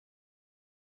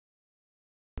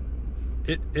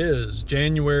It is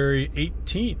January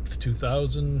 18th,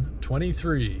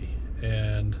 2023,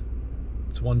 and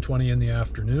it's 1:20 in the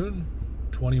afternoon,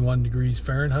 21 degrees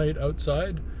Fahrenheit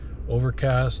outside,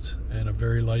 overcast, and a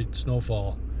very light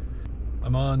snowfall.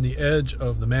 I'm on the edge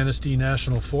of the Manistee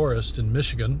National Forest in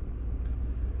Michigan,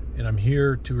 and I'm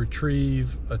here to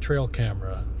retrieve a trail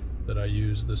camera that I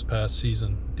used this past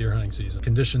season, deer hunting season.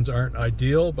 Conditions aren't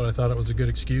ideal, but I thought it was a good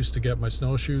excuse to get my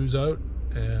snowshoes out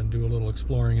and do a little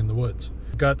exploring in the woods.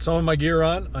 Got some of my gear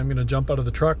on. I'm gonna jump out of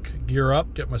the truck, gear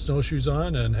up, get my snowshoes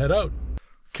on, and head out.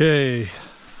 Okay,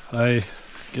 I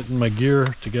getting my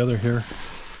gear together here.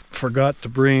 Forgot to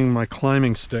bring my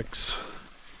climbing sticks,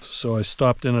 so I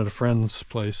stopped in at a friend's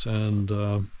place and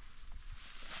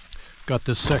got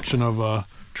this section of a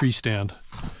tree stand.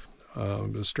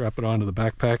 I'm gonna strap it onto the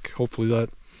backpack. Hopefully that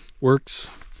works.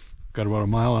 Got about 1.5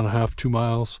 miles, 2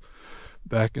 miles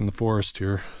back in the forest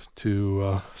here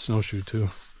to snowshoe to.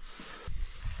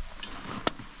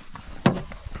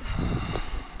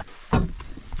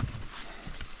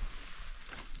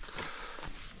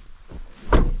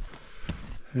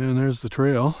 And there's the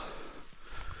trail.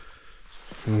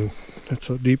 And that's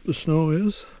how deep the snow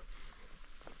is.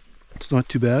 It's not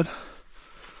too bad.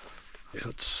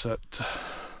 It's set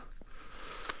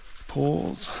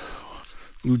poles.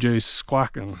 Blue jays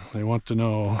squawking. They want to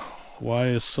know, why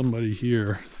is somebody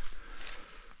here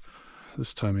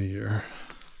this time of year?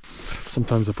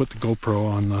 Sometimes I put the GoPro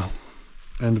on the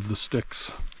end of the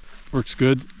sticks. Works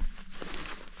good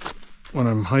when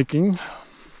I'm hiking,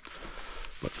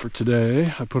 but for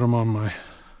today I put them on my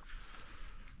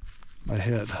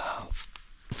head.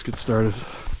 Let's get started.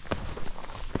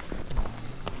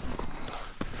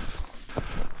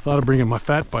 Thought of bringing my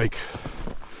fat bike,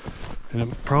 and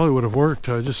it probably would have worked.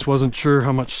 I just wasn't sure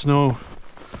how much snow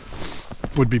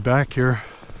would be back here.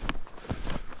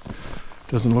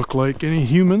 Doesn't look like any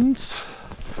humans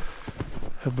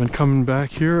have been coming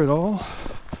back here at all.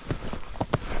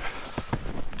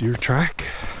 Deer track.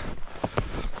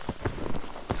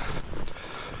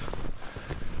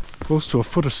 Close to 1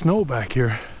 foot of snow back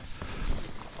here.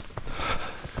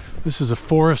 This is a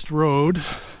forest road.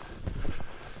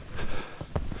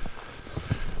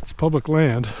 It's public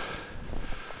land.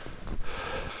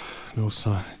 No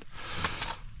sign.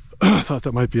 I thought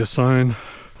that might be a sign.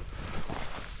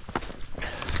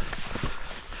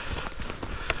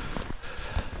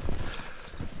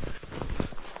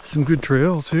 Some good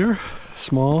trails here.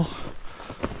 Small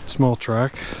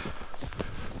track.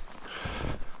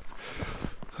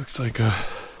 Looks like a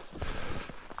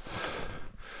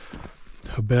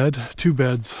bed, 2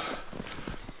 beds.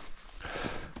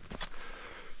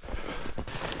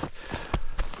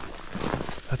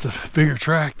 That's a bigger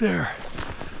track there.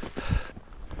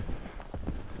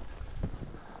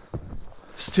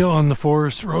 Still on the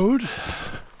forest road.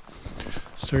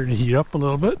 Starting to heat up a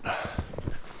little bit.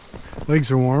 Legs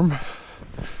are warm.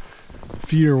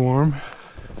 Feet are warm.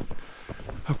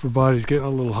 Upper body's getting a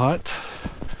little hot.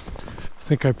 I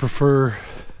think I prefer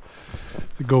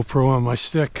the GoPro on my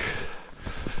stick.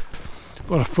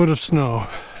 About 1 foot of snow.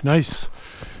 Nice,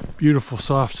 beautiful,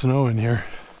 soft snow in here.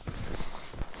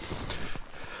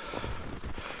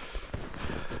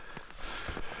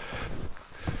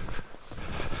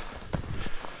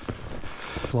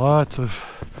 Lots of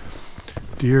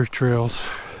deer trails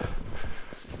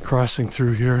crossing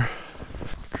through here,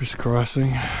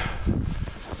 crisscrossing,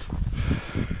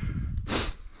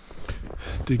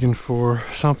 digging for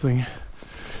something.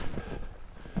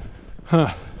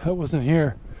 Huh, that wasn't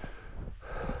here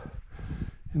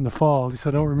in the fall. At least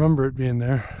I don't remember it being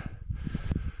there.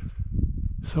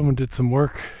 Someone did some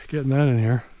work getting that in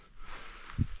here.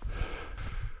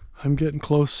 I'm getting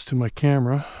close to my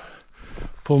camera.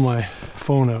 Pull my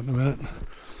phone out in a minute.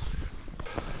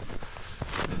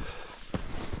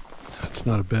 That's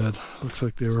not a bed. Looks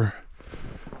like they were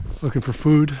looking for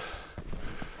food.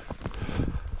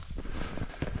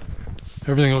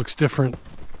 Everything looks different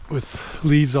with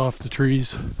leaves off the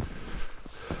trees.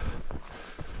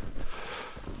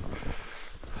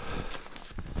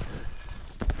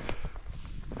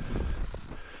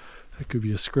 That could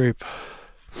be a scrape.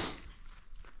 I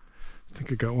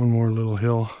think I got one more little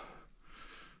hill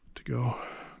to go.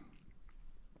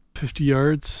 50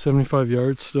 yards, 75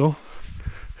 yards still.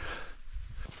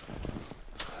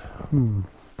 I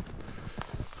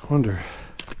wonder,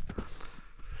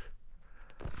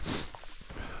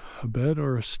 a bed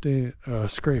or a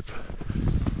scrape?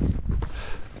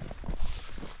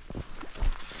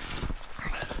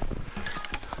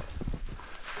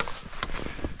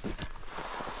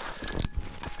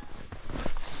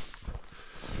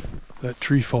 That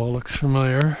tree fall looks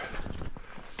familiar.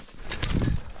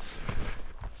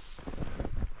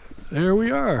 there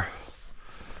we are.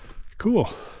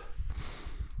 Cool.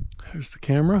 There's the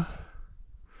camera.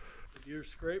 The deer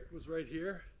scrape was right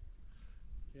here.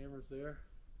 Camera's there.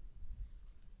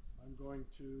 I'm going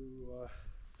to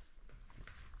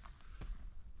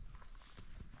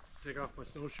take off my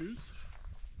snowshoes.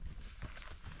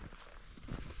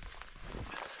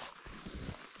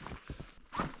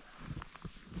 I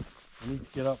need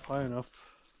to get up high enough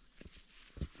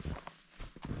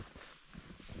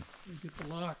to get the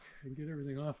lock and get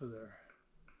everything off of there.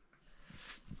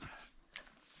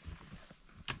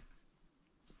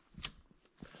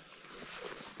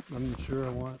 I'm not sure I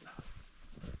want to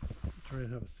try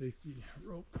and have a safety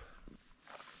rope.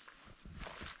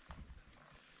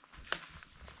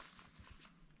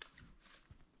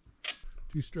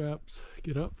 Two straps,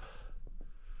 get up.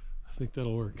 I think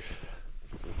that'll work.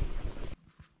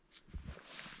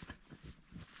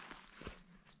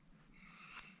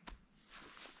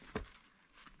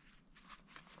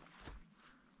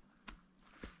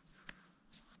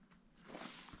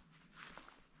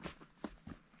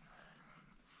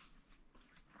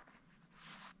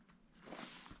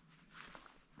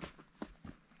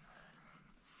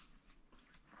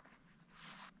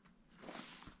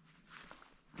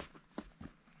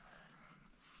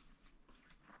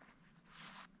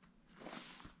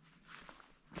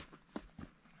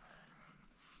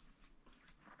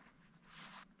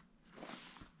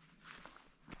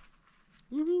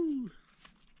 Woohoo!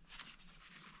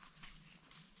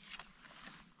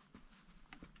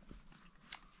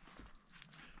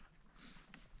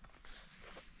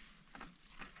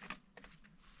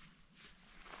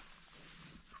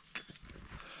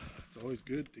 It's always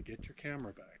good to get your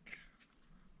camera back.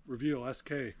 Reveal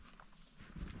SK. In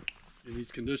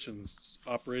these conditions,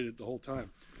 operated the whole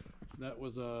time. That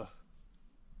was a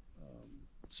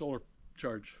solar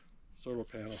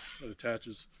panel that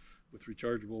attaches with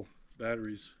rechargeable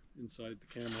batteries inside the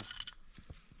camera.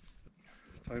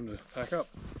 It's time to pack up.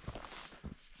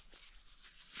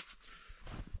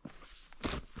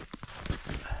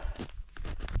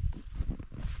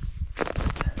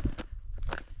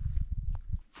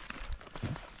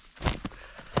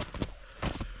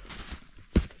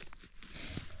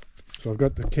 So I've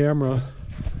got the camera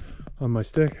on my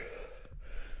stick.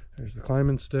 There's the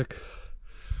climbing stick.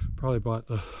 Probably brought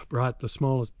the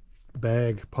smallest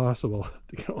bag possible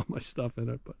to get all my stuff in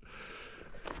it, but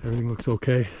everything looks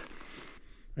okay.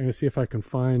 I'm gonna see if I can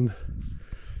find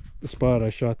the spot I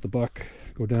shot the buck,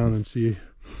 go down and see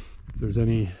if there's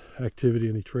any activity,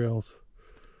 any trails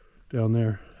down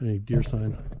there, any deer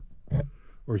sign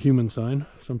or human sign.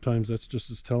 Sometimes that's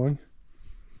just as telling.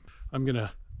 I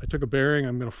took a bearing.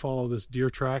 I'm gonna follow this deer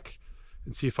track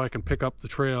and see if I can pick up the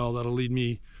trail that'll lead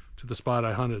me to the spot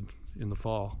I hunted in the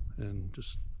fall, and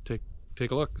just take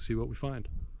a look, see what we find.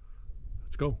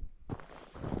 Let's go.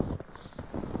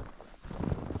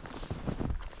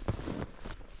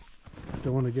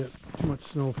 Don't want to get too much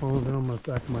snow falling down the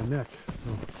back of my neck.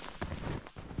 So,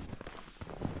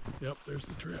 yep, there's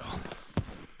the trail.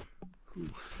 Ooh.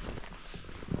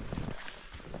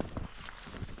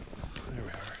 There we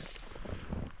are.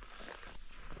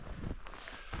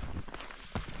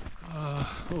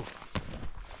 Oh.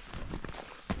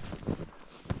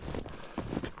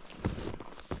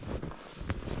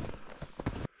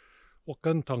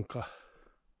 Wakantanka.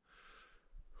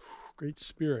 Great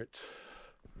Spirit.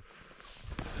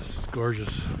 This is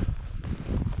gorgeous.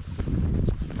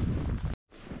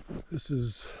 This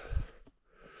is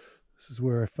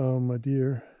where I found my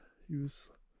deer. He was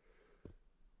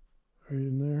right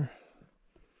in there.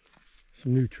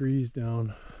 Some new trees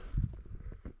down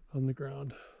on the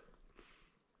ground.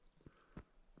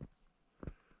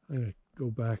 I'm gonna go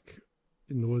back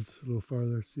in the woods a little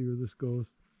farther, see where this goes.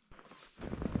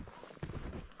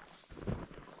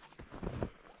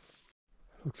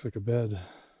 Looks like a bed.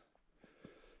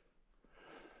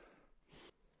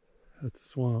 That's a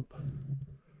swamp.